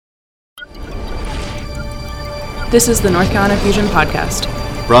This is the North Carolina Fusion Podcast.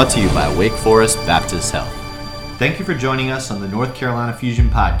 Brought to you by Wake Forest Baptist Health. Thank you for joining us on the North Carolina Fusion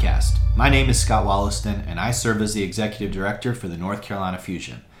Podcast. My name is Scott Wollaston, and I serve as the Executive Director for the North Carolina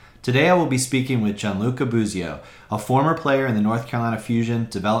Fusion. Today I will be speaking with Gianluca Busio, a former player in the North Carolina Fusion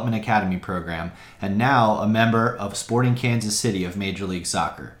Development Academy program, and now a member of Sporting Kansas City of Major League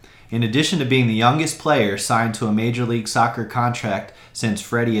Soccer. In addition to being the youngest player signed to a Major League Soccer contract since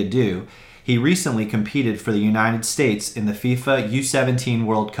Freddie Adu, he recently competed for the United States in the FIFA U17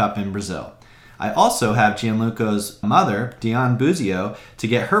 World Cup in Brazil. I also have Gianluca's mother, Gianluca Busio, to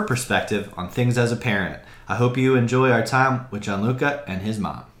get her perspective on things as a parent. I hope you enjoy our time with Gianluca and his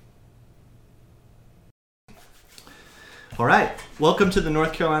mom. All right, welcome to the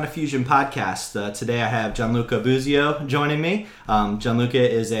North Carolina Fusion Podcast. Today I have Gianluca Busio joining me. Gianluca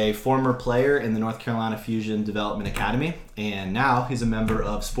is a former player in the North Carolina Fusion Development Academy, and now he's a member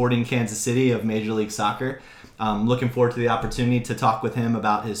of Sporting Kansas City of Major League Soccer. I'm looking forward to the opportunity to talk with him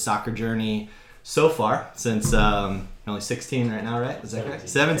about his soccer journey so far, since only 16 right now, right? Is that correct?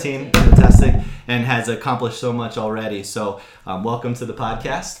 17, fantastic, and has accomplished so much already. So welcome to the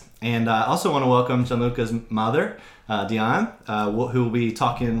podcast. And I also want to welcome Gianluca's mother, Dion, who will be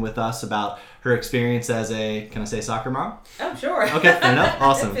talking with us about her experience as a, can I say soccer mom? Oh, sure. Okay, fair enough.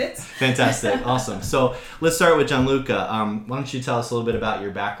 Awesome. It fits. Fantastic. Awesome. So let's start with Gianluca. Why don't you tell us a little bit about your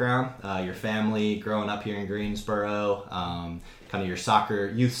background, your family, growing up here in Greensboro, kind of your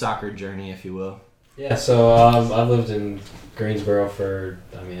youth soccer journey, if you will. Yeah, so I've lived in Greensboro for,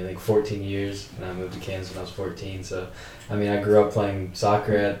 I think 14 years, and I moved to Kansas when I was 14. So, I grew up playing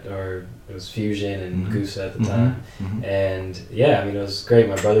soccer it was Fusion and Goose at the time. Mm-hmm. And, yeah, it was great.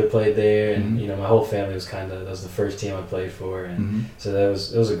 My brother played there, and, my whole family was that was the first team I played for. And so it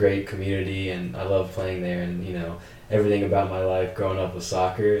was a great community, and I loved playing there. And, everything about my life growing up was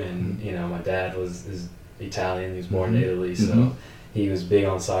soccer. And, my dad is Italian. He was born in Italy, so he was big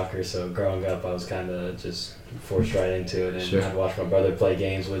on soccer, so growing up I was kind of just forced right into it, and Sure. I'd watch my brother play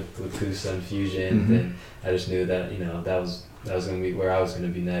games with Kusa and Fusion, and I just knew that that was going to be where I was going to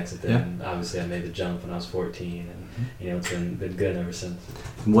be next. And then obviously I made the jump when I was 14, and it's been good ever since.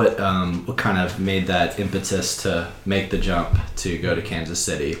 What kind of made that impetus to make the jump to go to Kansas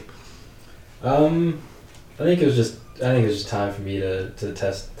City? I think it was just time for me to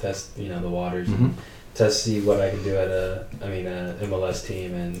test the waters. And to see what I could do at a MLS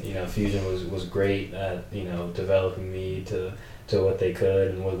team, and Fusion was great at developing me to what they could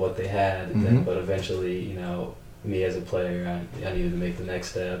and with what they had, and but eventually me as a player I needed to make the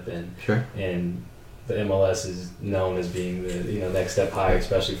next step, and Sure. and the MLS is known as being the next step higher,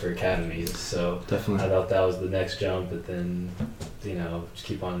 especially for academies. So Definitely. I thought that was the next jump, but then just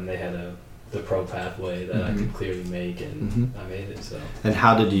keep on. They had the pro pathway that I could clearly make, and I made it. So. And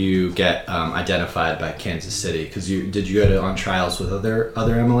how did you get identified by Kansas City? Because did you go on trials with other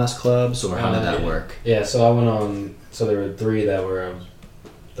MLS clubs, or how did that work? Yeah, so I went on. So there were three that were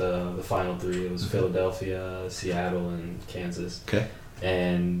the final three. It was Philadelphia, Seattle, and Kansas. Okay.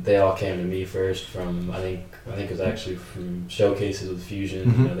 And they all came to me first from I think it was actually from showcases with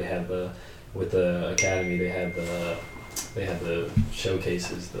Fusion. They had with the academy they had the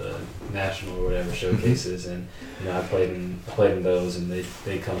showcases, the national or whatever showcases, and I played in those, and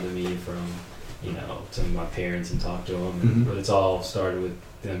they come to me from some of my parents and talk to them, but it's all started with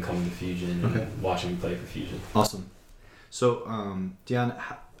them coming to Fusion and watching me play for Fusion. Awesome. So, Dion,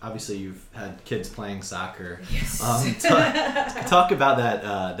 obviously you've had kids playing soccer. Yes. Talk about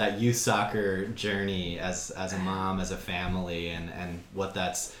that youth soccer journey as a mom, as a family, and what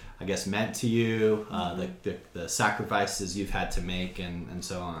that's, I guess, meant to you, the sacrifices you've had to make, and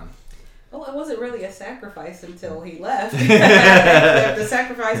so on. Well, it wasn't really a sacrifice until he left. I have to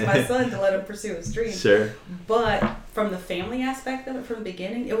sacrifice my son to let him pursue his dreams. Sure. But from the family aspect of it, from the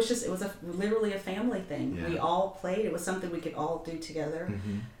beginning, it was literally a family thing. Yeah. We all played. It was something we could all do together.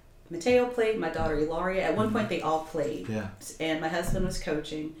 Mateo played, my daughter Ilaria. At one point, they all played. Yeah. And my husband was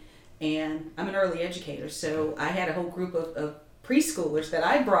coaching, and I'm an early educator, so I had a whole group of preschoolers that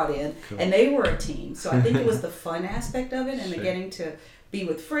I brought in, and they were a team. So I think it was the fun aspect of it, and the getting to be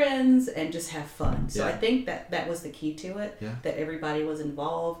with friends and just have fun. So I think that was the key to it, that everybody was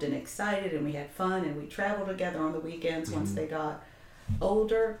involved and excited, and we had fun, and we traveled together on the weekends once they got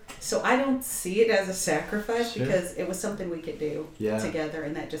older. So I don't see it as a sacrifice because it was something we could do together,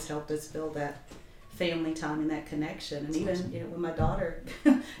 and that just helped us build that family time and that connection. And even with my daughter,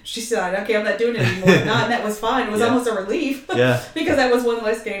 she said, okay, I'm not doing it anymore. And that was fine. It was almost a relief because that was one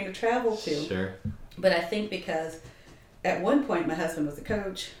less game to travel to. Sure. But I think because at one point my husband was the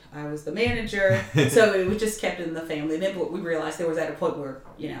coach, I was the manager, so it was just kept in the family. And then we realized there was at a point where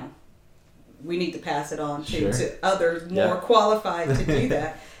we need to pass it on Sure. to others more qualified to do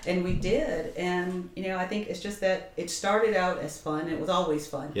that. And we did. And, I think it's just that it started out as fun. It was always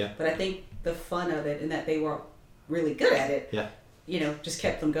fun. Yeah. But I think the fun of it and that they were really good at it, just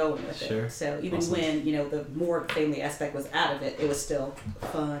kept them going with it. So even when, the more family aspect was out of it, it was still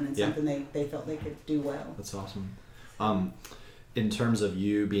fun and something they felt they could do well. That's awesome. In terms of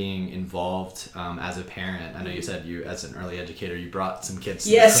you being involved as a parent, I know you said you, as an early educator, you brought some kids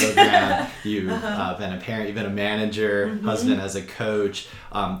to the program. You've been a parent, you've been a manager, husband as a coach.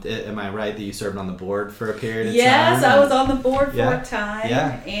 Am I right that you served on the board for a period of time? Yes, I was on the board for a time.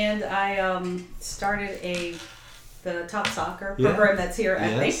 Yeah. And I started the top soccer program that's here. I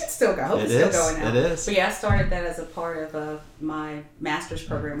think it's still going. I hope it's still going now. It is. But I started that as a part of my master's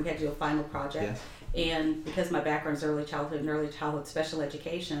program. We had to do a final project. Yes. And because my background is early childhood special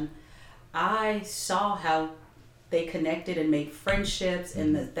education, I saw how they connected and made friendships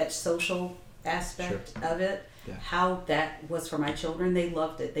and that social aspect of it, how that was for my children. They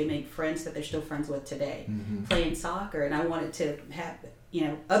loved it. They made friends that they're still friends with today, playing soccer. And I wanted to have,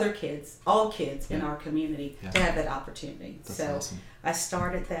 other kids, all kids in our community to have that opportunity. That's so awesome. I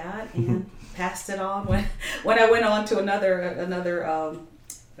started that and passed it on when I went on to another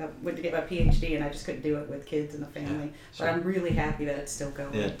I went to get my PhD and I just couldn't do it with kids and the family. But I'm really happy that it's still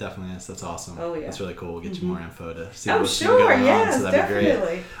going. Yeah, it definitely is. That's awesome. Oh, yeah. That's really cool. We'll get you more info to see Oh, what's sure. going Yes, on. So that'd be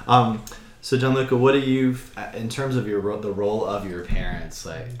definitely. great. So Gianluca, what do you, in terms of the role of your parents,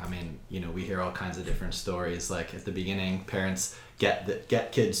 we hear all kinds of different stories. Like at the beginning, parents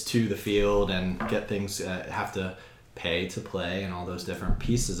get kids to the field and get things, have to pay to play and all those different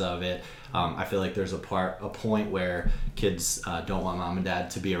pieces of it. I feel like there's a point where kids don't want mom and dad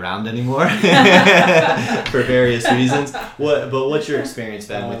to be around anymore for various reasons. What's your experience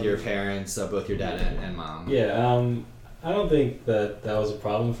been with your parents, both your dad and mom? Yeah, I don't think that was a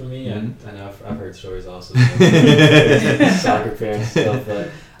problem for me. I know I've heard stories also of soccer parents and stuff, but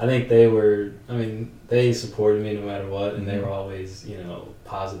I think they supported me no matter what, and they were always,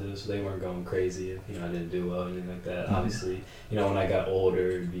 positive, so they weren't going crazy if, I didn't do well or anything like that. Obviously, when I got older,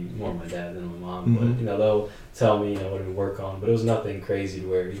 it'd be more my dad than my mom, but, they'll tell me, what to work on, but it was nothing crazy to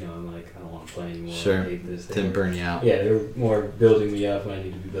where, I'm like, I don't want to play anymore, I hate this. Didn't burn you out. Yeah, they were more building me up when I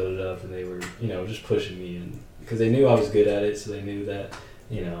needed to be built up, and they were, just pushing me, and because they knew I was good at it, so they knew that,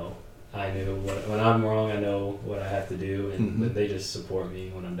 I knew when I'm wrong, I know what I have to do, and they just support me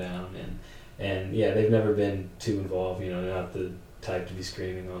when I'm down, and they've never been too involved, they're not the type to be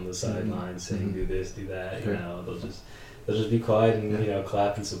screaming on the sidelines saying do this, do that, they'll just be quiet and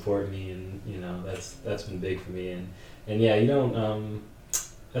clap and support me, and that's been big for me, and you don't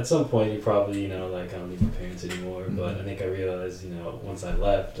at some point you probably like I don't need my parents anymore, but I think I realized once I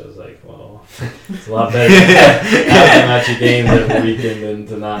left I was like, well, it's a lot better to have them at your games every weekend than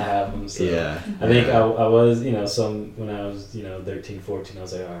to not have them. So I think I was when I was 13, 14 I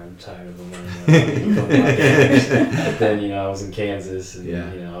was like, all right, I'm tired of them. But then I was in Kansas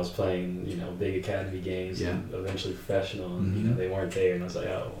and I was playing big academy games and eventually professional, and they weren't there, and I was like,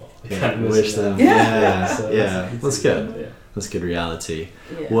 oh well, wish them. That's good. Yeah. That's good reality.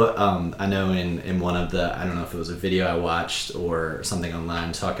 Yeah. What I know in one of the, I don't know if it was a video I watched or something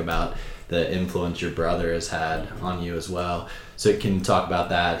online, talk about the influence your brother has had on you as well. So can you talk about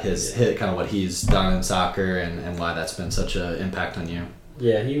that, his kind of what he's done in soccer and why that's been such an impact on you?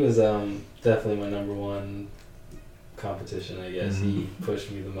 Yeah, he was definitely my number one competition, I guess. He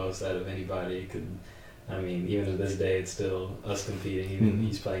pushed me the most out of anybody. Even to this day, it's still us competing.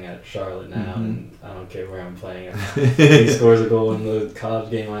 He's playing at Charlotte now, and I don't care where I'm playing. If he scores a goal in the college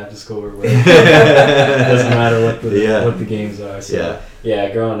game, I have to score. It doesn't matter what the games are. So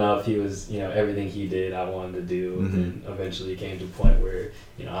growing up, he was everything he did, I wanted to do, and then eventually it came to a point where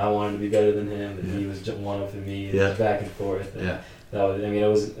I wanted to be better than him, and he was just one-upping me, and it was back and forth. And that was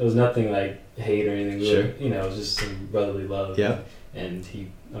it was nothing like hate or anything. It was just some brotherly love. And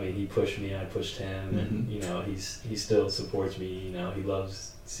he pushed me, I pushed him, and he still supports me. He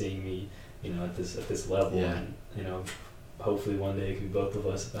loves seeing me, at this level, and hopefully one day it can be both of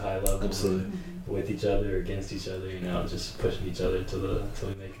us at the high level, with each other, against each other, just pushing each other till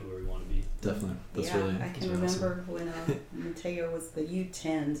we make it where we want to be. Definitely, I can remember when Mateo was the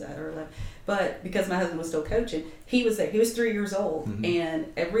U10s at 11, but because my husband was still coaching, he was there. He was 3 years old,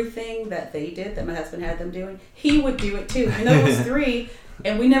 and everything that they did, that my husband had them doing, he would do it too. Even though he was 3,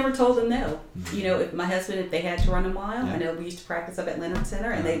 and we never told him no. If my husband, if they had to run a mile, I know we used to practice up at Leonard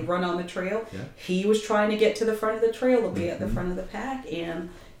Center, and they'd run on the trail. He was trying to get to the front of the trail, or be at the front of the pack, and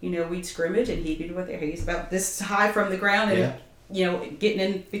we'd scrimmage, and he'd be right there. He's about this high from the ground, and getting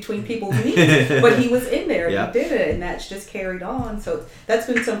in between people's knees, but he was in there and Yeah. he did it, and that's just carried on. So that's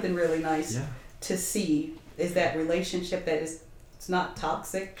been something really nice Yeah. to see, is that relationship that is, it's not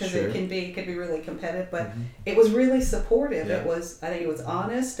toxic, because Sure. it could be really competitive, but Mhm. it was really supportive. Yeah. I think it was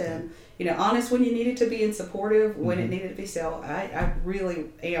honest, and honest when you needed to be, and supportive when Mhm. it needed to be. So I really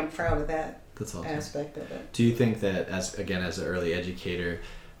am proud of that That's awesome. aspect of it. Do you think that as an early educator,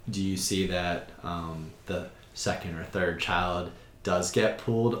 do you see that the second or third child does get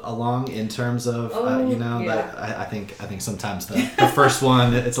pulled along in terms of yeah. that I think sometimes the first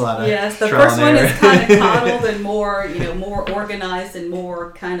one, it's a lot of Yes, the trial first and one error. is kind of coddled and more organized and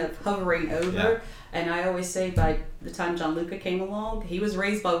more kind of hovering over. Yeah. And I always say, by the time Gianluca came along, he was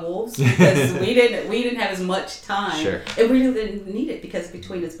raised by wolves, because we didn't have as much time, Sure. and we really didn't need it, because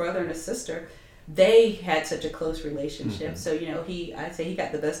between his brother and his sister, they had such a close relationship. Mhm. So I'd say he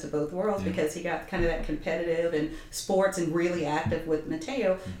got the best of both worlds, Yeah. because he got kind of that competitive and sports and really active with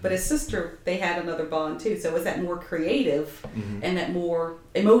Matteo, but his sister, they had another bond too. So it was that more creative Mhm. and that more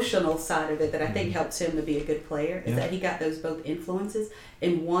emotional side of it that I think Mhm. helps him to be a good player, is Yeah. that he got those both influences,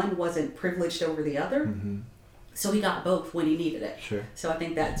 and one wasn't privileged over the other. Mhm. So he got both when he needed it. Sure. So I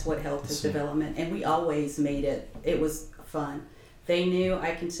think that's what helped his I see. development, and we always made it was fun. They knew,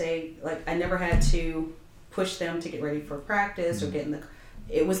 I can say, like, I never had to push them to get ready for practice or get in the.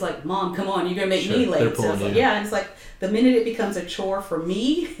 It was like, Mom, come on, you're gonna make Sure, me they're late. So pulling it's like, you. yeah, and it's like the minute it becomes a chore for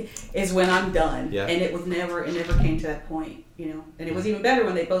me is when I'm done. Yeah. And it never came to that point, And it was even better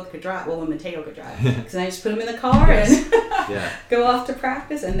when they both could drive. Well, when Matteo could drive, because I just put him in the car Yes. and Yeah. go off to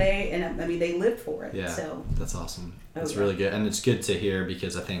practice, and they lived for it. Yeah, So that's awesome. That's yeah. really good, and it's good to hear,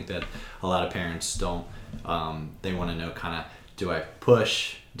 because I think that a lot of parents don't. They want to know, kind of, do I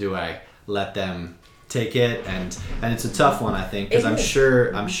push? Do I let them take it? And it's a tough one, I think, because I'm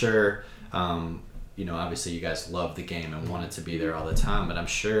sure. Obviously, you guys love the game and want it to be there all the time, but I'm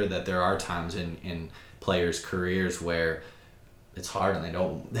sure that there are times in players' careers where it's hard and they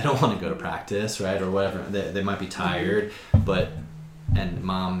don't want to go to practice, right, or whatever. They might be tired, and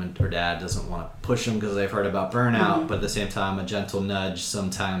mom or dad doesn't want to push them because they've heard about burnout, but at the same time, a gentle nudge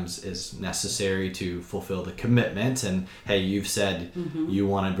sometimes is necessary to fulfill the commitment. And hey, you've said you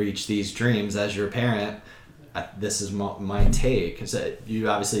want to reach these dreams as your parent. This is my take. Is that you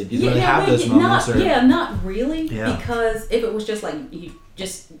obviously you really have those moments? Not really, Yeah. because if it was just like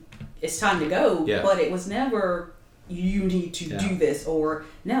it's time to go, Yeah. but it was never you need to do this, or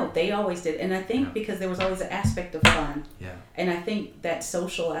no, they always did. And I think because there was always an aspect of fun, and I think that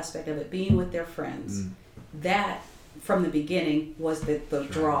social aspect of it, being with their friends, that from the beginning was the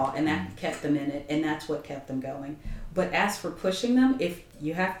draw, and that kept them in it, and that's what kept them going. But as for pushing them, if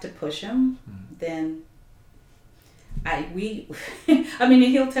you have to push them, then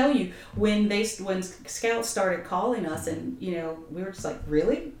he'll tell you when scouts started calling us, and we were just like,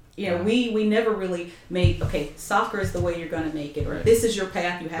 really? We never really made, okay, soccer is the way you're going to make it, or this is your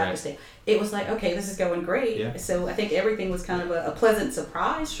path you have to stay. It was like, okay, this is going great. Yeah. So I think everything was kind of a pleasant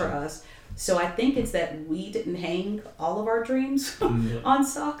surprise for us. So I think it's that we didn't hang all of our dreams on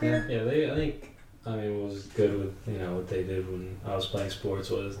soccer. I think what was good with what they did when I was playing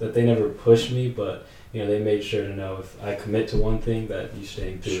sports was that they never pushed me, but they made sure to know if I commit to one thing that you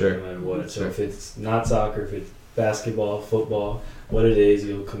staying through it no matter what. So if it's not soccer, if it's basketball, football, what it is,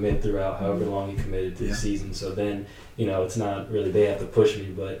 you'll commit throughout however long you committed to the season. So then it's not really they have to push me,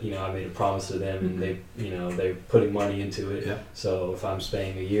 but I made a promise to them, and they're putting money into it. So if I'm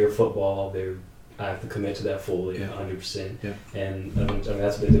staying a year of football, I have to commit to that fully, 100%. And that's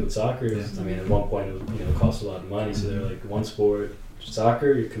what they did with soccer. At one point it cost a lot of money, so they're like, one sport,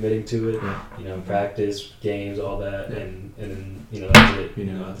 soccer, you're committing to it. Practice, games, all that, and then that's it.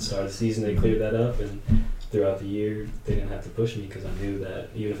 At the start of the season they cleared that up, and throughout the year they didn't have to push me, because I knew that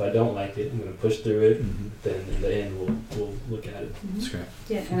even if I don't like it, I'm going to push through it. Then in the end we'll look at it. That's great.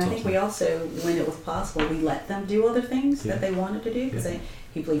 Yeah, and I think we also, when it was possible, we let them do other things that they wanted to do, because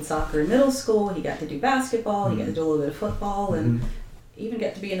he played soccer in middle school, he got to do basketball, he got to do a little bit of football, and even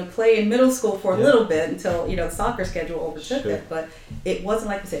got to be in a play in middle school for a little bit until the soccer schedule overtook it. But it wasn't,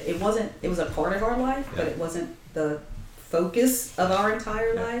 like I said, it was a part of our life, but it wasn't the focus of our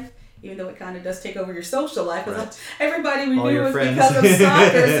entire life. Even though it kind of does take over your social life, because everybody we knew was because of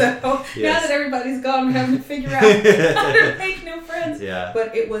soccer. So now that everybody's gone, we're having to figure out how to make new friends. Yeah.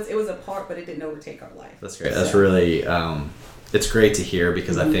 But it was a part, but it didn't overtake our life. That's great. That's really it's great to hear,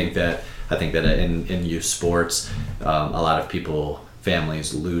 because I think that in youth sports, a lot of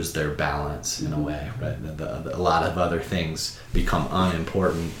families lose their balance in a way, right? A lot of other things become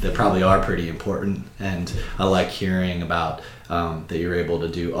unimportant that probably are pretty important, and I like hearing about that you're able to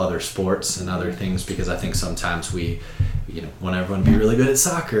do other sports and other things, because I think sometimes we want everyone to be really good at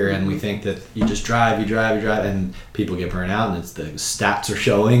soccer, and we think that you just drive, and people get burnt out, and it's the stats are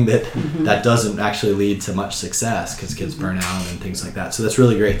showing that that doesn't actually lead to much success because kids burn out and things like that. So that's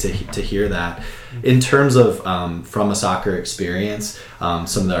really great to hear that. In terms of from a soccer experience,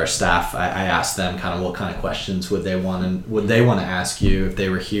 some of our staff, I asked them kind of what kind of questions would they want to ask you if they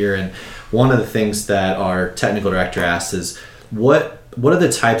were here, and one of the things that our technical director asked is what are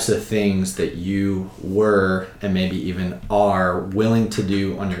the types of things that you were and maybe even are willing to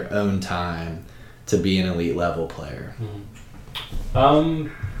do on your own time to be an elite level player? I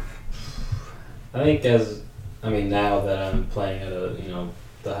think now that I'm playing at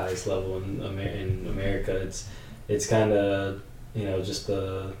the highest level in America, it's kind of just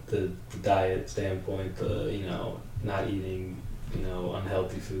the diet standpoint, not eating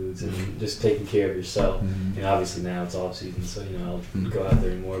unhealthy foods and just taking care of yourself. Obviously now it's off season, so I'll go out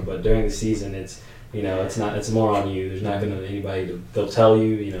there more. But during the season, it's it's more on you. There's not gonna anybody they'll tell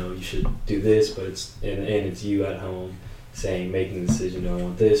you you should do this, but it's you at home making the decision, do I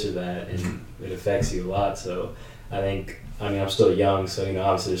want this or that, and it affects you a lot. So I think I'm still young, so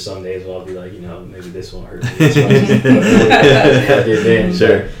obviously there's some days where I'll be like, maybe this won't hurt me. This I'll get in.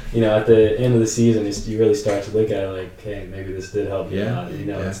 Sure. But, at the end of the season, you really start to look at it like, hey, maybe this did help you out.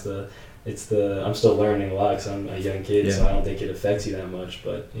 It's the I'm still learning a lot because I'm a young kid, so I don't think it affects you that much.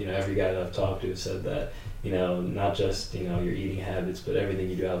 But every guy that I've talked to has said that not just your eating habits, but everything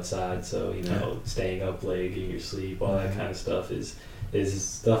you do outside. So staying up late, getting your sleep, all that kind of stuff is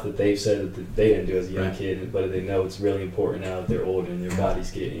stuff that they've said that they didn't do as a young kid, but they know it's really important now that they're older and their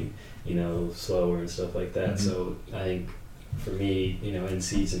body's getting, slower and stuff like that. So I think for me, in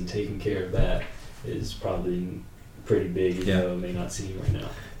season, taking care of that is probably pretty big, even though it may not seem right now.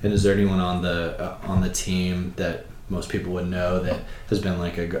 And is there anyone on the team that most people would know that has been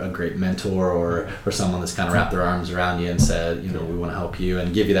like a great mentor or someone that's kind of wrapped their arms around you and said, we want to help you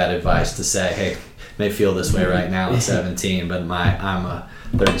and give you that advice to say, hey, may feel this way right now at 17, but I'm a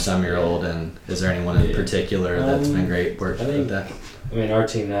 30-some-year-old, and is there anyone in particular that's been great working with that? Our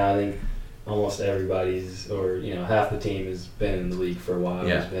team now, I think almost everybody's, or half the team has been in the league for a while,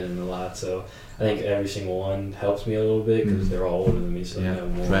 has been in a lot, so I think every single one helps me a little bit because they're all older than me, so they know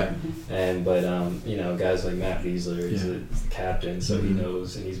more. Right. But guys like Matt Wiesler, he's the captain, so he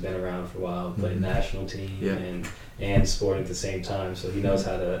knows, and he's been around for a while, played national team and sport at the same time, so he knows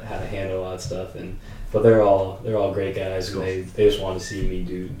how to handle a lot of stuff. But they're all great guys, and they just want to see me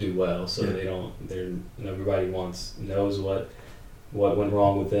do well, so everybody knows what went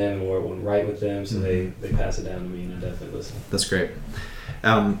wrong with them and what went right with them, so they pass it down to me, and I definitely listen. That's great.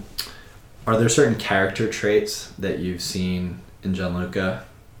 Are there certain character traits that you've seen in Gianluca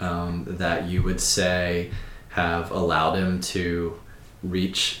that you would say have allowed him to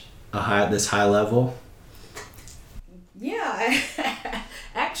reach this high level? Yeah,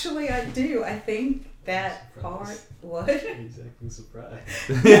 actually I do. I think that part. What? He's acting surprised.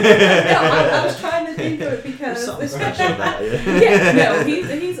 I was trying to think of it because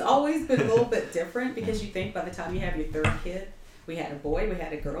he's always been a little bit different, because you think by the time you have your third kid, we had a boy, we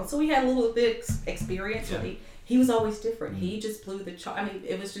had a girl, so we had a little bit experience. Yeah. He was always different. He just blew the chart.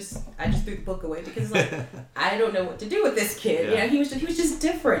 It was just, I just threw the book away because I don't know what to do with this kid. He was just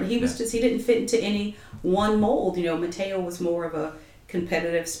different. He didn't fit into any one mold. Mateo was more of a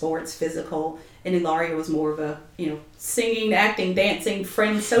competitive, sports, physical, and Ilaria was more of a singing, acting, dancing,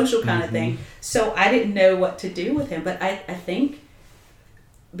 friend, social kind of thing. So I didn't know what to do with him. But I think,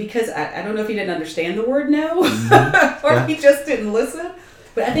 because I don't know if he didn't understand the word no or he just didn't listen,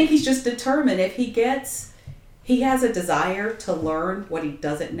 but I think he's just determined. If he has a desire to learn what he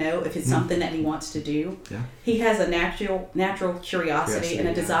doesn't know, if it's something that he wants to do, he has a natural curiosity and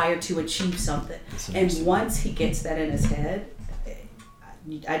a desire to achieve something. And once he gets that in his head,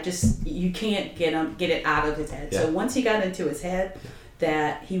 you can't get it out of his head. So once he got into his head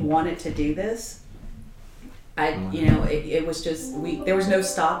that he wanted to do this, it was just, there was no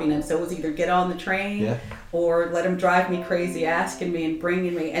stopping him. So it was either get on the train or let him drive me crazy, asking me and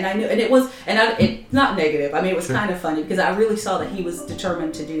bringing me. And I knew, and it's not negative. It was kind of funny because I really saw that he was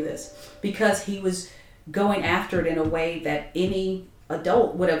determined to do this, because he was going after it in a way that any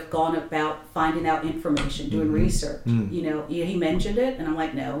adult would have gone about finding out information, doing research. He mentioned it, and I'm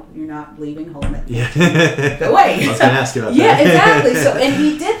like, no, you're not leaving home at go away. I was going to ask you about that. Yeah, exactly. So, and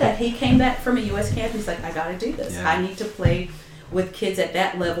he did that. He came back from a U.S. camp. He's like, I got to do this. I need to play with kids at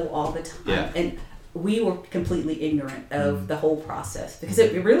that level all the time. And we were completely ignorant of the whole process, because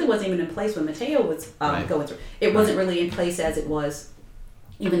it really wasn't even in place when Mateo was going through. It wasn't really in place as it was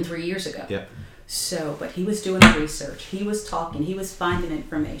even 3 years ago. So, but he was doing the research. He was talking. He was finding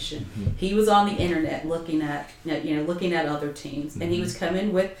information. He was on the internet looking at other teams, and he was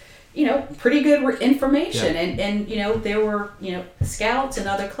coming with, pretty good information. Yeah. And there were, scouts and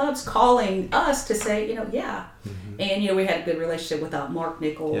other clubs calling us to say, And, we had a good relationship with Mark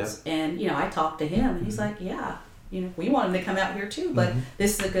Nichols. Yeah. And, I talked to him, and he's like, we want him to come out here too, but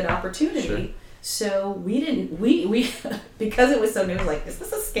this is a good opportunity. Sure. So we because it was so new, like, is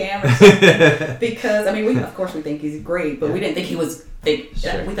this a scam or something? Because, we think he's great, but we didn't think he was big.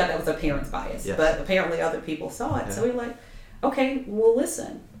 Sure. We thought that was a parent's bias, but apparently other people saw it. Yeah. So we were like, okay, well,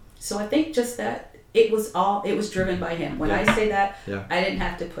 listen. So I think just that it was driven by him. When I say that, I didn't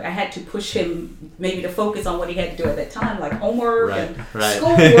have to I had to push him maybe to focus on what he had to do at that time, like homework and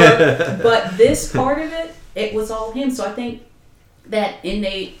schoolwork. But this part of it was all him. So I think that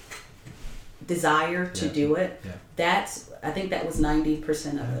innate desire to do it, I think that was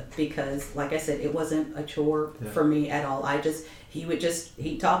 90% of it, because like I said, it wasn't a chore for me at all.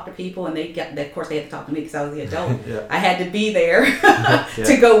 He talked to people, and of course they had to talk to me because I was the adult. I had to be there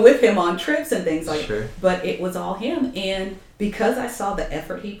to go with him on trips and things like that. But it was all him, and because I saw the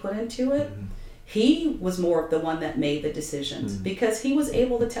effort he put into it, he was more of the one that made the decisions, because he was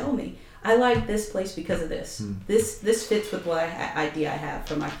able to tell me, I like this place because of this. This fits with what idea I have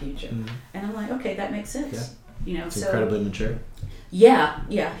for my future. And I'm like, okay, that makes sense. It's incredibly mature. Yeah,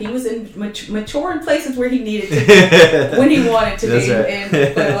 he was in mature in places where he needed to be, when he wanted to be,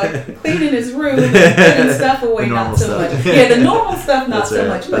 right. But like cleaning his room and putting stuff away, not so much. Yeah, the normal stuff, not so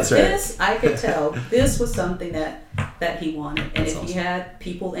much. But this, I could tell, this was something that he wanted. And if he had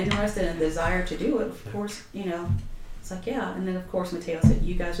people interested and desire to do it, of course, it's like, and then of course Mateo said,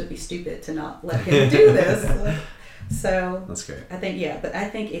 you guys would be stupid to not let him do this. So that's great. I think, but I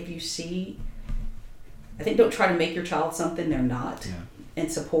think if you see, don't try to make your child something they're not,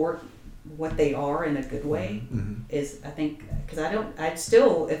 and support what they are in a good way. Because I'd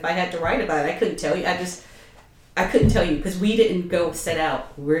still, if I had to write about it, I couldn't tell you. I couldn't tell you, because we didn't go set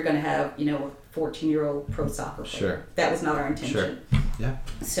out, we're going to have, a 14-year-old pro soccer player. Sure. That was not our intention. Sure. Yeah.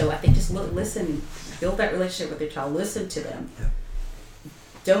 So I think just listen, build that relationship with your child, listen to them. Yeah.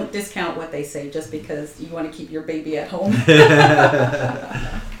 Don't discount what they say just because you want to keep your baby at home.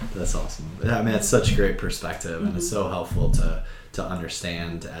 That's awesome. It's such a great perspective, and it's so helpful to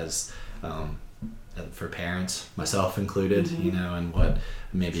understand as for parents, myself included, and what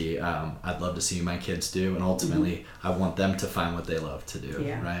maybe I'd love to see my kids do, and ultimately I want them to find what they love to do,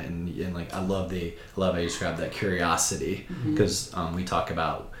 right? And like I love how you describe that curiosity, because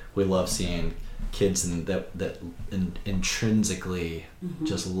we love seeing kids that intrinsically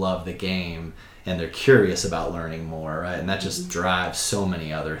just love the game, and they're curious about learning more, right? And that just drives so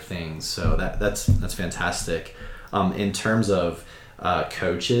many other things. So that's fantastic. In terms of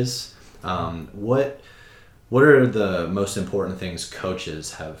coaches, what are the most important things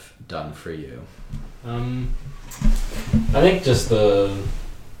coaches have done for you? I think just the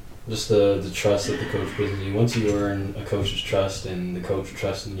trust that the coach puts in you. Once you earn a coach's trust and the coach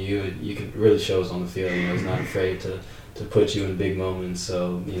trusts in you, you can really shows on the field. He's not afraid to put you in big moments.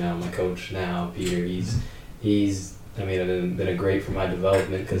 So my coach now, Peter, he's been a great for my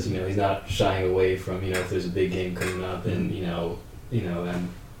development, because he's not shying away from if there's a big game coming up and and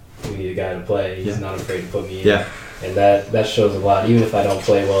we need a guy to play. He's not afraid to put me in. Yeah. And that shows a lot. Even if I don't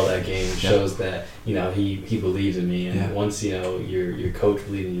play well that game, it shows that he believes in me. And once your coach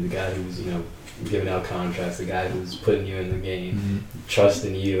believes in you, the guy who's giving out contracts, the guy who's putting you in the game,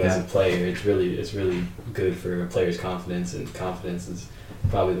 trusting you as a player, it's really good for a player's confidence. And confidence is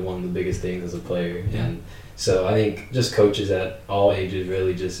probably one of the biggest things as a player. And so I think just coaches at all ages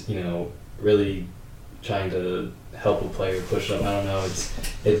really just really trying to help a player push up. I don't know.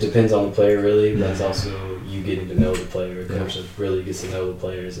 It depends on the player really, but it's also you getting to know the player. A coach that really gets to know the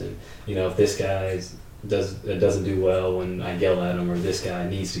players, and if this guy doesn't do well when I yell at him, or this guy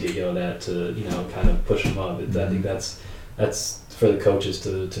needs to get yelled at to kind of push him up. I think that's for the coaches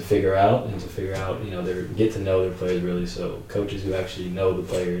to figure out, and to figure out they get to know their players really. So coaches who actually know the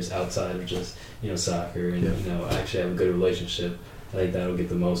players outside of just soccer and actually have a good relationship, I think that'll get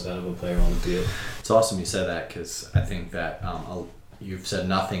the most out of a player on the field. It's awesome you said that, because I think that you've said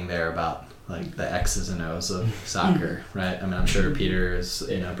nothing there about like the X's and O's of soccer, right? I'm sure Peter is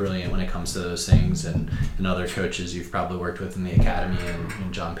brilliant when it comes to those things, and other coaches you've probably worked with in the academy,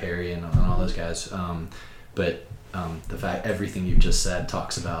 and John Perry and all those guys. But the fact everything you've just said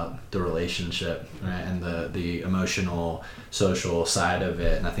talks about the relationship, right, and the emotional, social side of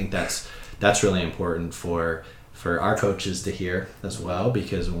it, and I think that's really important for for our coaches to hear as well,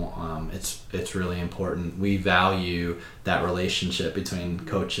 because it's really important. We value that relationship between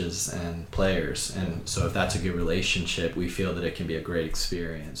coaches and players, and so if that's a good relationship, we feel that it can be a great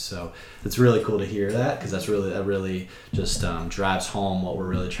experience. So it's really cool to hear that, because that really just drives home what we're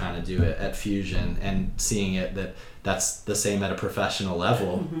really trying to do at Fusion, and seeing it that's the same at a professional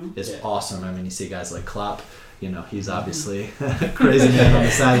level is awesome. I mean, you see guys like Klopp. He's obviously a crazy man on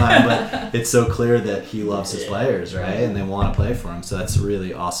the sideline, but it's so clear that he loves his players, right? And they want to play for him. So that's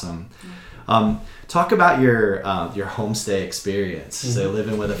really awesome. Talk about your homestay experience. So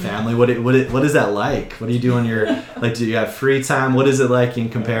living with a family, what is that like? What do you do on your, do you have free time? What is it like in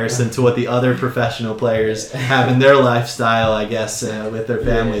comparison to what the other professional players have in their lifestyle, I guess, with their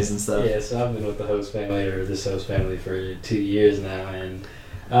families and stuff? Yeah, so I've been with this host family for 2 years now, and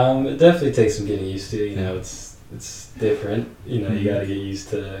it definitely takes some getting used to. It's different. You got to get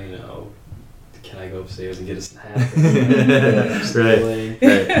used to, can I go upstairs and get a snack? And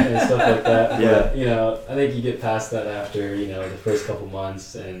stuff like that. But, I think you get past that after, the first couple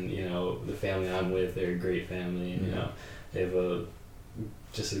months, and, the family I'm with, they're a great family, and, they have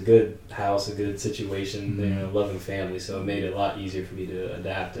just a good house, a good situation, they're a loving family, so it made it a lot easier for me to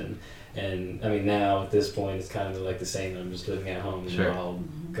adapt. And I mean, now at this point, it's kind of like the same. I'm just living at home. I'll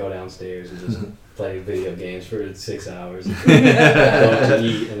go downstairs and just play video games for 6 hours, and go to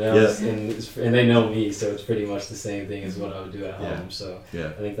eat, and they know me, so it's pretty much the same thing as what I would do at home. So I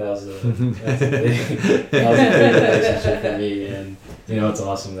think that was a big relationship for me, and it's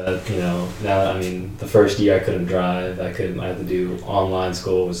awesome that now. I mean, the first year I couldn't drive. I had to do online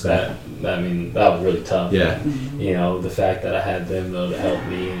school. That was really tough. Yeah. The fact that I had them though to help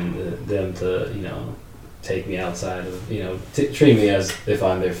me, and them to take me outside of treat me as if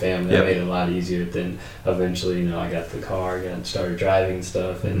I'm their family. That made it a lot easier. Then eventually I got the car, started driving and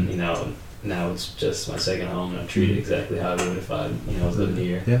stuff, and now it's just my second home, and I treat it exactly how I would if I was living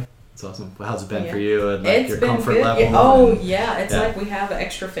here. Yeah. It's awesome. Well, how's it been for you, and it's your been comfort good. level? It's like we have an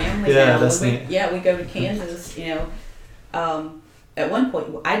extra family now. That's neat. We go to Kansas. At one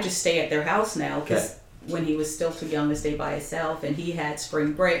point I just stay at their house now, because when he was still too young to stay by himself, and he had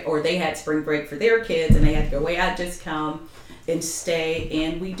spring break, or they had spring break for their kids, and they had to go away, I'd just come and stay,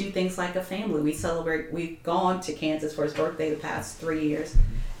 and we do things like a family. We celebrate. We've gone to Kansas for his birthday the past 3 years,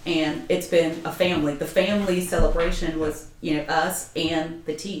 and it's been a family. The family celebration was us and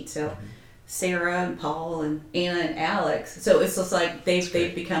the teens. So Sarah and Paul and Anna and Alex. So it's just like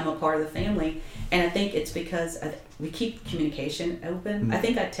they've become a part of the family, and I think it's because we keep communication open. I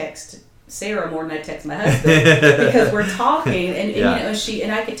think I text Sarah more than I text my husband because we're talking, and she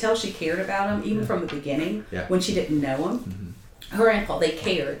and I could tell she cared about him even from the beginning when she didn't know him. Her and Paul, they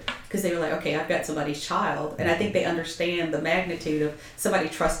cared because they were like, okay, I've got somebody's child, and I think they understand the magnitude of somebody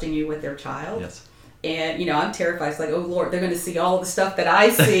trusting you with their child. Yes. And I'm terrified. It's like, oh Lord, they're going to see all the stuff that I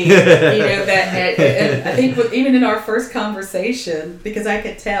see. And I think even in our first conversation, because I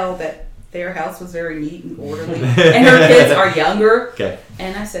could tell that their house was very neat and orderly, and her kids are younger. Okay.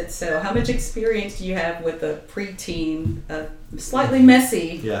 And I said, so how much experience do you have with a preteen, slightly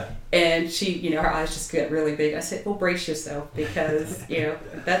messy? Yeah. And she, her eyes just get really big. I said, well, brace yourself, because,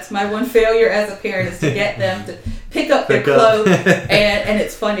 that's my one failure as a parent, is to get them to pick up their clothes. And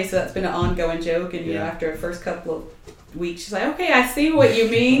it's funny, so that's been an ongoing joke. And, after the first couple of weeks, she's like, okay, I see what you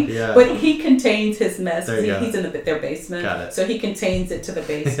mean. But he contains his mess. He's in their basement. Got it. So he contains it to the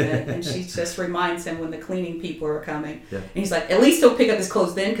basement. And she just reminds him when the cleaning people are coming. And he's like, at least he'll pick up his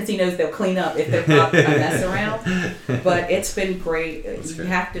clothes then, because he knows they'll clean up if they're not a mess around. But it's been great. You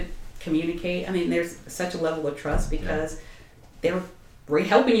have to communicate. I mean, there's such a level of trust, because they're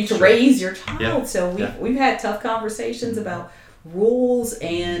helping you to raise your child. So we've had tough conversations about rules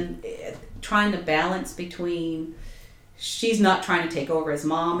and trying to balance between, she's not trying to take over as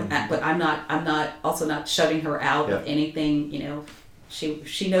mom, but I'm not also not shutting her out of anything.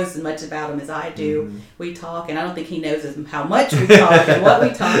 She knows as much about him as I do. We talk, and I don't think he knows how much we talk and what we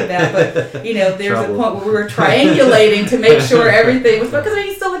talk about. But there's a point where we were triangulating to make sure everything was, because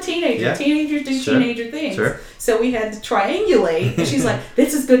he's still a teenager. Teenagers do teenager things. So we had to triangulate. And she's like,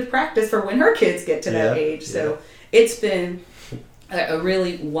 this is good practice for when her kids get to that age. So it's been a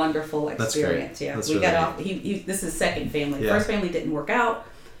really wonderful experience. That's we really got off. This is his second family. First family didn't work out,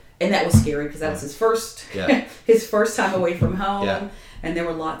 and that was scary, because that was his first his first time away from home, and there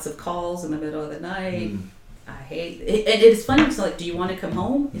were lots of calls in the middle of the night. I hate it. And it's funny, because like, do you want to come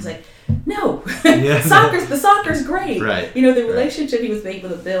home? He's like, no. The soccer's great. Right. The relationship he was able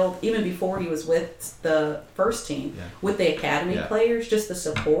to build even before he was with the first team, with the academy players, just the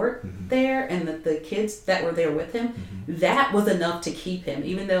support there, and the kids that were there with him, that was enough to keep him,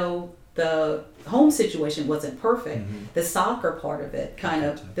 even though the home situation wasn't perfect, the soccer part of it kind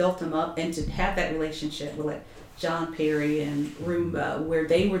of built them up, and to have that relationship with like John Perry and Roomba, where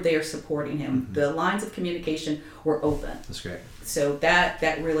they were there supporting him. The lines of communication were open. That's great. So that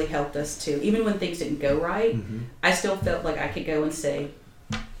really helped us too. Even when things didn't go right, I still felt like I could go and say,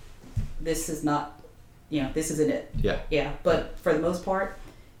 this is not, this isn't it. Yeah. But for the most part,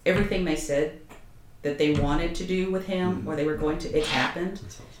 everything they said that they wanted to do with him or they were going to, it happened.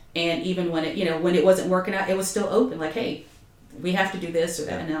 Awesome. And even when it wasn't working out, it was still open. Like, hey, we have to do this or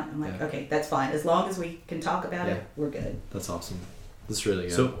that. And I'm like, okay, that's fine. As long as we can talk about it, we're good. That's awesome. That's really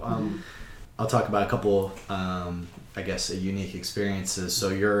good. So I'll talk about a couple, I guess, unique experiences. So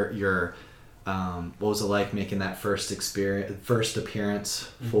your what was it like making that first appearance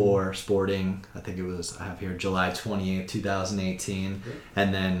for Sporting? I think it was, I have here, July 28th, 2018.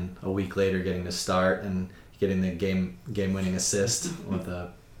 And then a week later getting to start and getting the game-winning assist with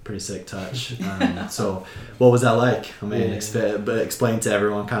a pretty sick touch. So what was that like? I mean, explain to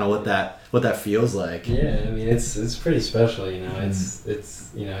everyone kind of what that feels like. Yeah, I mean, it's pretty special,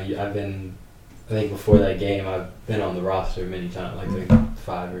 it's I think before that game, I've been on the roster many times, like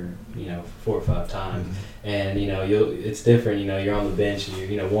 4 or 5 times, and it's different. You're on the bench and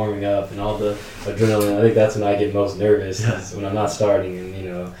you're warming up and all the adrenaline. I think that's when I get most nervous, is when I'm not starting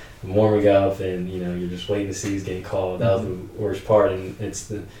and I'm warming up and you're just waiting to see who's getting called. That was the worst part, and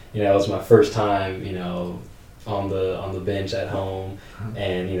it was my first time on the bench at home,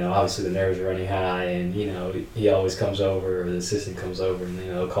 and obviously the nerves are running high, and he always comes over, or the assistant comes over, and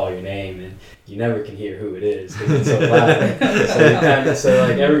they'll call your name, and you never can hear who it is because it's so loud. So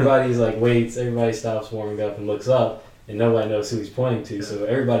like everybody's like waits, everybody stops warming up and looks up, and nobody knows who he's pointing to, so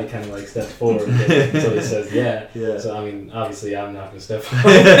everybody kind of like steps forward until he says yeah. So I mean, obviously I'm not going to step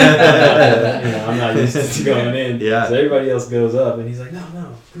forward. I'm not used to going in. So everybody else goes up, and he's like,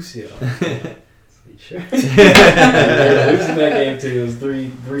 no, Busio. Sure. Losing that game too. It was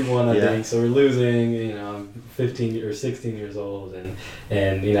 3-1, I think. So we're losing. I'm 15 or 16 years old, and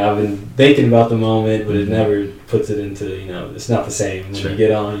I've been thinking about the moment, but it never puts it into it's not the same. When you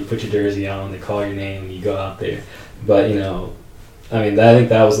get on, you put your jersey on, they call your name, and you go out there. But I think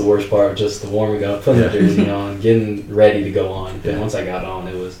that was the worst part, just the warming up, putting the jersey on, getting ready to go on. But once I got on,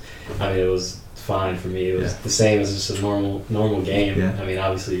 it was fine for me. It was the same as just a normal game. I mean,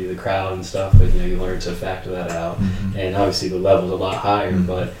 obviously the crowd and stuff, but you learn to factor that out, and obviously the level's a lot higher.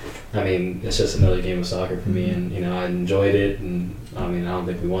 But I mean, it's just another game of soccer for me, and I enjoyed it. And I mean, I don't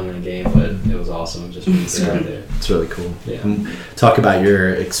think we won that game, but it was awesome just being there. It's really cool. Talk about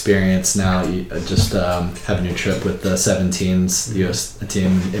your experience now. You just having your trip with the 17s, the U.S.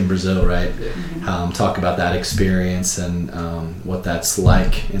 team in Brazil, right? Talk about that experience and what that's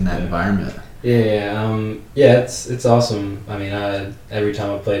like in that environment. It's awesome. I mean, every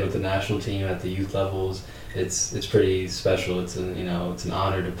time I played with the national team at the youth levels, it's pretty special. It's an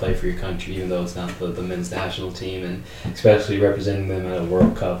honor to play for your country, even though it's not the men's national team, and especially representing them at a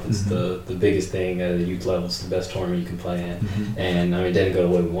World Cup. It's the biggest thing at the youth level. It's the best tournament you can play in, and I mean, it didn't go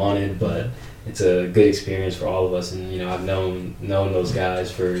the way we wanted, but it's a good experience for all of us. And I've known those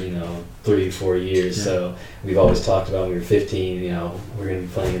guys for 3-4 years, so we've always talked about when we were 15, we're going to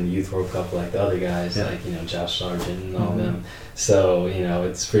be playing in the Youth World Cup like the other guys, like Josh Sargent and all them. So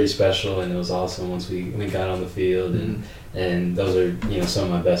it's pretty special, and it was awesome once we got on the field, and those are some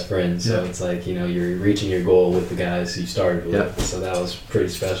of my best friends. So it's like you're reaching your goal with the guys you started with. So that was pretty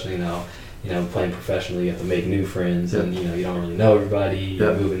special. Playing professionally, you have to make new friends, and you don't really know everybody.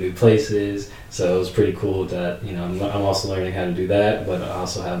 You're moving new places, so it was pretty cool that I'm also learning how to do that, but I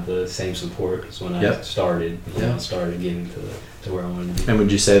also have the same support as when I started. Started getting to where I wanted to be. And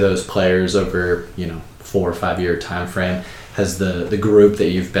would you say those players over 4 or 5 year time frame, has the group that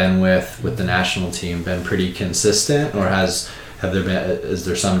you've been with the national team been pretty consistent, or is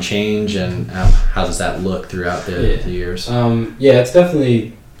there some change, and how does that look throughout the years? It's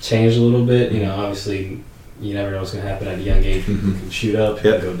definitely changed a little bit. Obviously you never know what's going to happen at a young age. People can shoot up,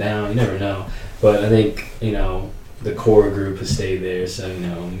 people can go down, you never know. But I think the core group has stayed there. So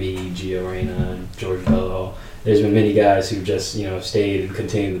me, Gio Reyna, George Bello, there's been many guys who just stayed and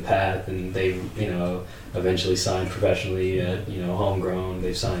continued the path, and they eventually signed professionally at homegrown.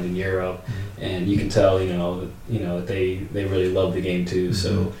 They've signed in Europe, and you can tell that they really love the game too.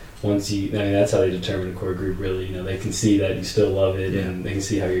 So once that's how they determine the core group, really. They can see that you still love it, and they can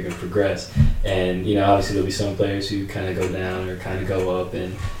see how you're going to progress. And obviously there'll be some players who kind of go down or kind of go up,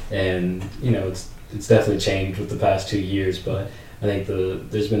 and it's definitely changed with the past 2 years. But I think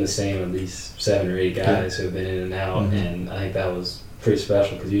there's been the same at least 7 or 8 guys who have been in and out, and I think that was pretty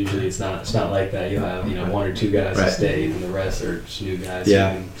special because usually it's not like that. You'll have one or two guys who stay, and the rest are just new guys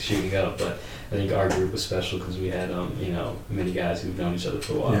shooting up. But I think our group was special because we had many guys who've known each other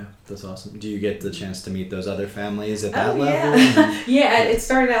for a while. Yeah, that's awesome. Do you get the chance to meet those other families at that level? Yeah. Yeah, it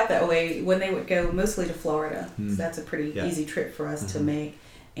started out that way when they would go mostly to Florida. So that's a pretty easy trip for us to make.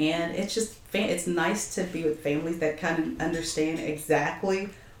 And it's just it's nice to be with families that kind of understand exactly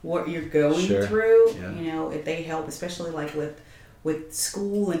what you're going through. Yeah. If they help, especially like with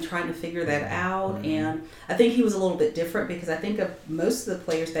school and trying to figure that out. And I think he was a little bit different because I think of most of the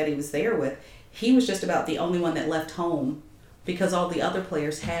players that he was there with, he was just about the only one that left home because all the other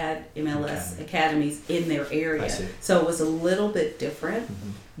players had MLS academies in their area. So it was a little bit different.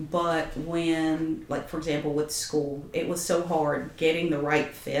 But when, like, for example, with school, it was so hard getting the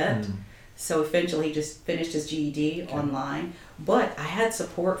right fit. So eventually he just finished his GED online. But I had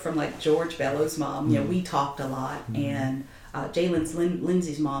support from, like, George Bellows' mom. We talked a lot. And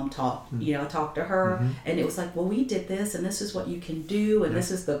Lindsay's mom talked. I talked to her. And it was like, well, we did this, and this is what you can do, and this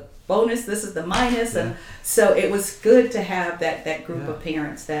is the bonus, this is the minus. And so it was good to have that group of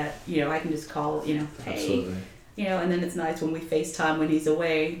parents that, I can just call, hey. Absolutely. And then it's nice when we FaceTime when he's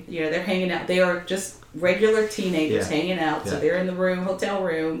away. They're hanging out. They are just regular teenagers hanging out. So they're in the hotel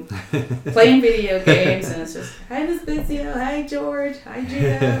room, playing video games, and it's just, hi, Miss Busio, hi, George, hi,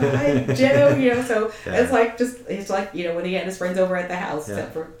 Gino, hi, Joe. So it's like when he had his friends over at the house,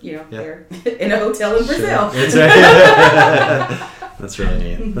 except for they're in a hotel in Brazil. That's right. That's really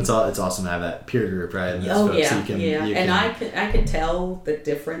neat. It's awesome to have that peer group, right? And I could tell the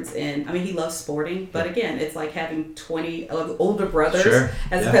difference in. I mean, he loves sporting, but again, it's like having 20 older brothers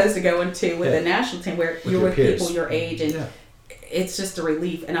as opposed to going with a national team where you're with people your age, and it's just a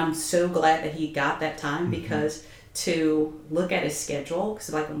relief. And I'm so glad that he got that time because to look at his schedule,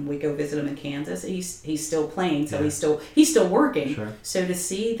 because like when we go visit him in Kansas, he's still playing, so he's still working. So to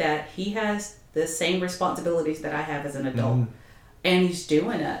see that he has the same responsibilities that I have as an adult. And he's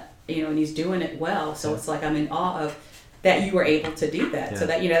doing it, and he's doing it well. So it's like I'm in awe of that you were able to do that. So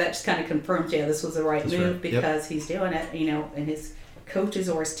that, that just kind of confirms, this was the right move because he's doing it, and his coaches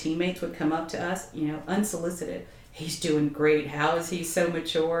or his teammates would come up to us, unsolicited. He's doing great. How is he so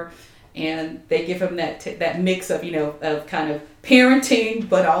mature? And they give him that mix of, of kind of parenting,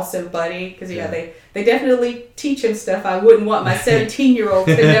 but also buddy. Because, they definitely teach him stuff I wouldn't want my 17-year-old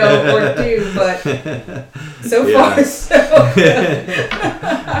to know or do. But so far, so good.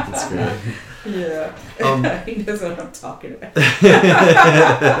 That's great. Yeah. He knows what I'm talking about.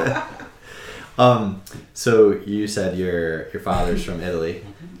 So you said your father's from Italy.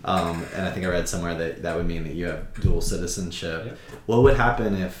 And I think I read somewhere that would mean that you have dual citizenship. Yep. What would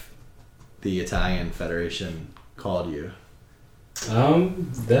happen if the Italian Federation called you?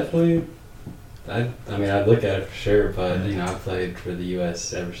 Definitely. I'd look at it for sure, but I've played for the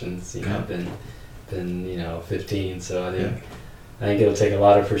U.S. ever since I've been 15. So I think it'll take a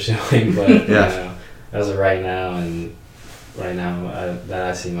lot of pursuing, but as of right now, that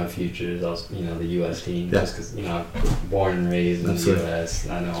I see my future is also the U.S. team, just because I'm born and raised in the U.S.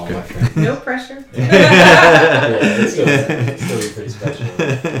 I know all my friends. No pressure. It's still pretty special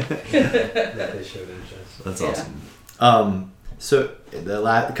that they showed interest. That's awesome. So the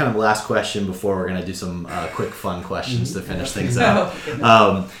last question before we're gonna do some quick fun questions to finish things out.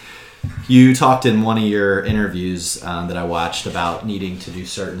 You talked in one of your interviews that I watched about needing to do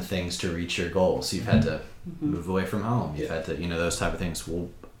certain things to reach your goals. You've had to move away from home. You've had to, those type of things. Well,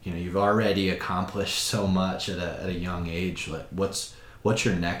 you've already accomplished so much at a young age. Like, what's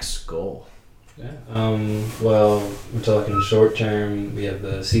your next goal? Well, we're talking short term. We have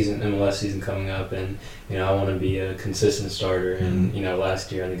the MLS season coming up, and I want to be a consistent starter. And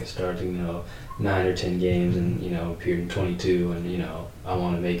last year I think I started 9 or 10 games, and appeared in 22, and I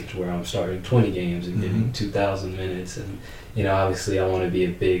want to make it to where I'm starting 20 games and getting 2,000 minutes, and obviously I want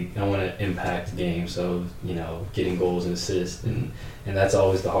to impact the game, so getting goals and assists, and that's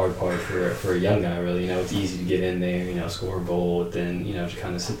always the hard part for a young guy, really. It's easy to get in there, score a goal, but then just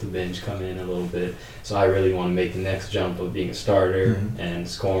kind of sit the bench, come in a little bit. So I really want to make the next jump of being a starter and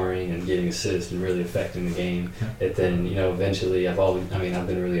scoring and getting assists and really affecting the game. And then eventually I've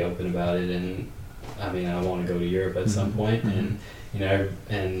been really open about it, and I want to go to Europe at some point, and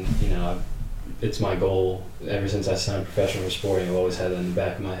it's my goal ever since I signed professional for sporting. I've always had that in the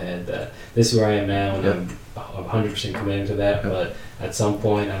back of my head that this is where I am now, and I'm 100% committed to that. But at some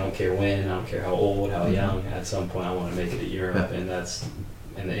point, I don't care when, I don't care how old, how young, at some point I want to make it to Europe, and that's,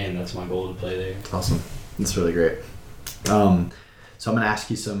 in the end, that's my goal, to play there. Awesome. That's really great. So I'm going to ask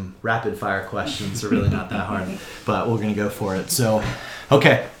you some rapid fire questions. They're really not that hard, but we're going to go for it. So,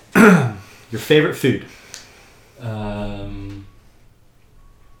 okay. Your favorite food?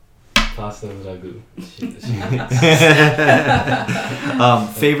 pasta with ragu.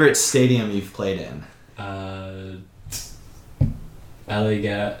 Favorite stadium you've played in?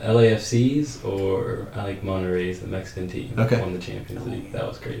 LAFC's, or I like Monterrey's, the Mexican team. Okay. Won the Champions League. That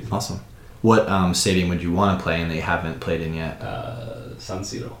was crazy. Awesome. What stadium would you want to play in that you haven't played in yet? San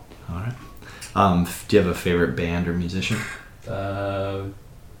Siro. All right. Do you have a favorite band or musician?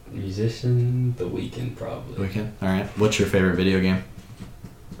 Musician, The Weeknd, probably. Weeknd. All right. What's your favorite video game?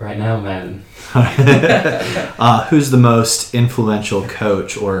 Right now, Madden. Who's the most influential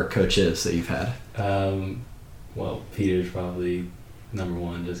coach or coaches that you've had? Well, Peter's probably number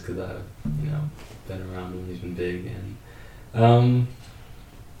one, just because I've been around him. He's been big, and I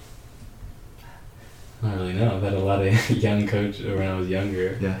don't really know. I've had a lot of young coaches when I was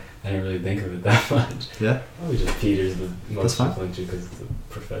younger. Yeah. I didn't really think of it that much. Yeah. Probably just Peter's the most influential because it's a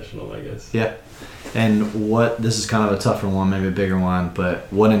professional, I guess. Yeah. And this is kind of a tougher one, maybe a bigger one, but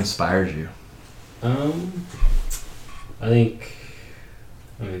what inspires you? I think,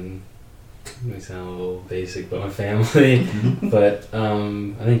 it may sound a little basic, but my family. But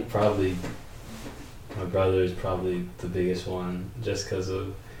I think probably my brother is probably the biggest one, just because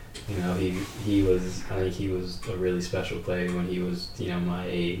of, he was a really special player when he was, my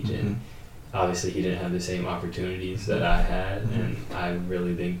age, and obviously he didn't have the same opportunities that I had, and I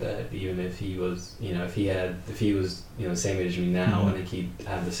really think that even if he was, if he was, the same age as me now, I think he'd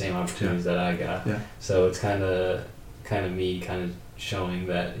have the same opportunities that I got. Yeah. So it's kind of me showing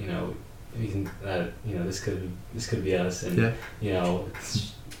that, we can, this could be us, and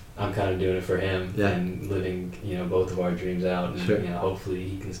I'm kind of doing it for him, and living, both of our dreams out, and hopefully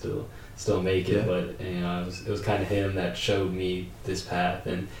he can still make it. But it was kind of him that showed me this path,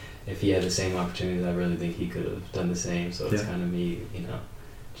 and if he had the same opportunities, I really think he could have done the same. So it's kind of me,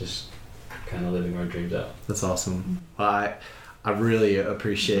 just kind of living our dreams out. That's awesome. Well, I really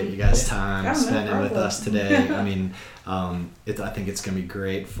appreciate you guys' time spending with us today. I think it's going to be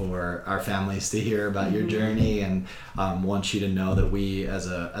great for our families to hear about your journey, and want you to know that we as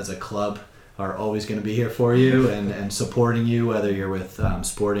a club are always going to be here for you and supporting you, whether you're with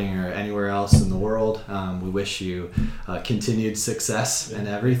Sporting or anywhere else in the world. We wish you continued success in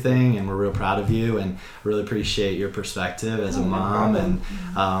everything, and we're real proud of you, and really appreciate your perspective as a mom, and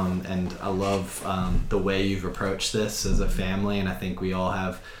I love the way you've approached this as a family, and I think we all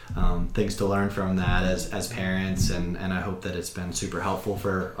have things to learn from that as parents, and I hope that it's been super helpful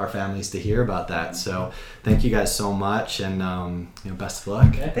for our families to hear about that. So thank you guys so much, and best of luck.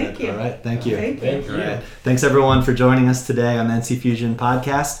 Okay. Thank you. All right, thank you. Thank you. All right. Thanks everyone for joining us today on the NC Fusion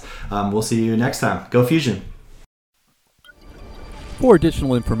podcast. We'll see you next time. Go Fusion. For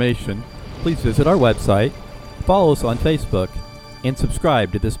additional information, please visit our website, follow us on Facebook, and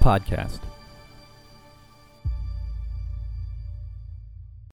subscribe to this podcast.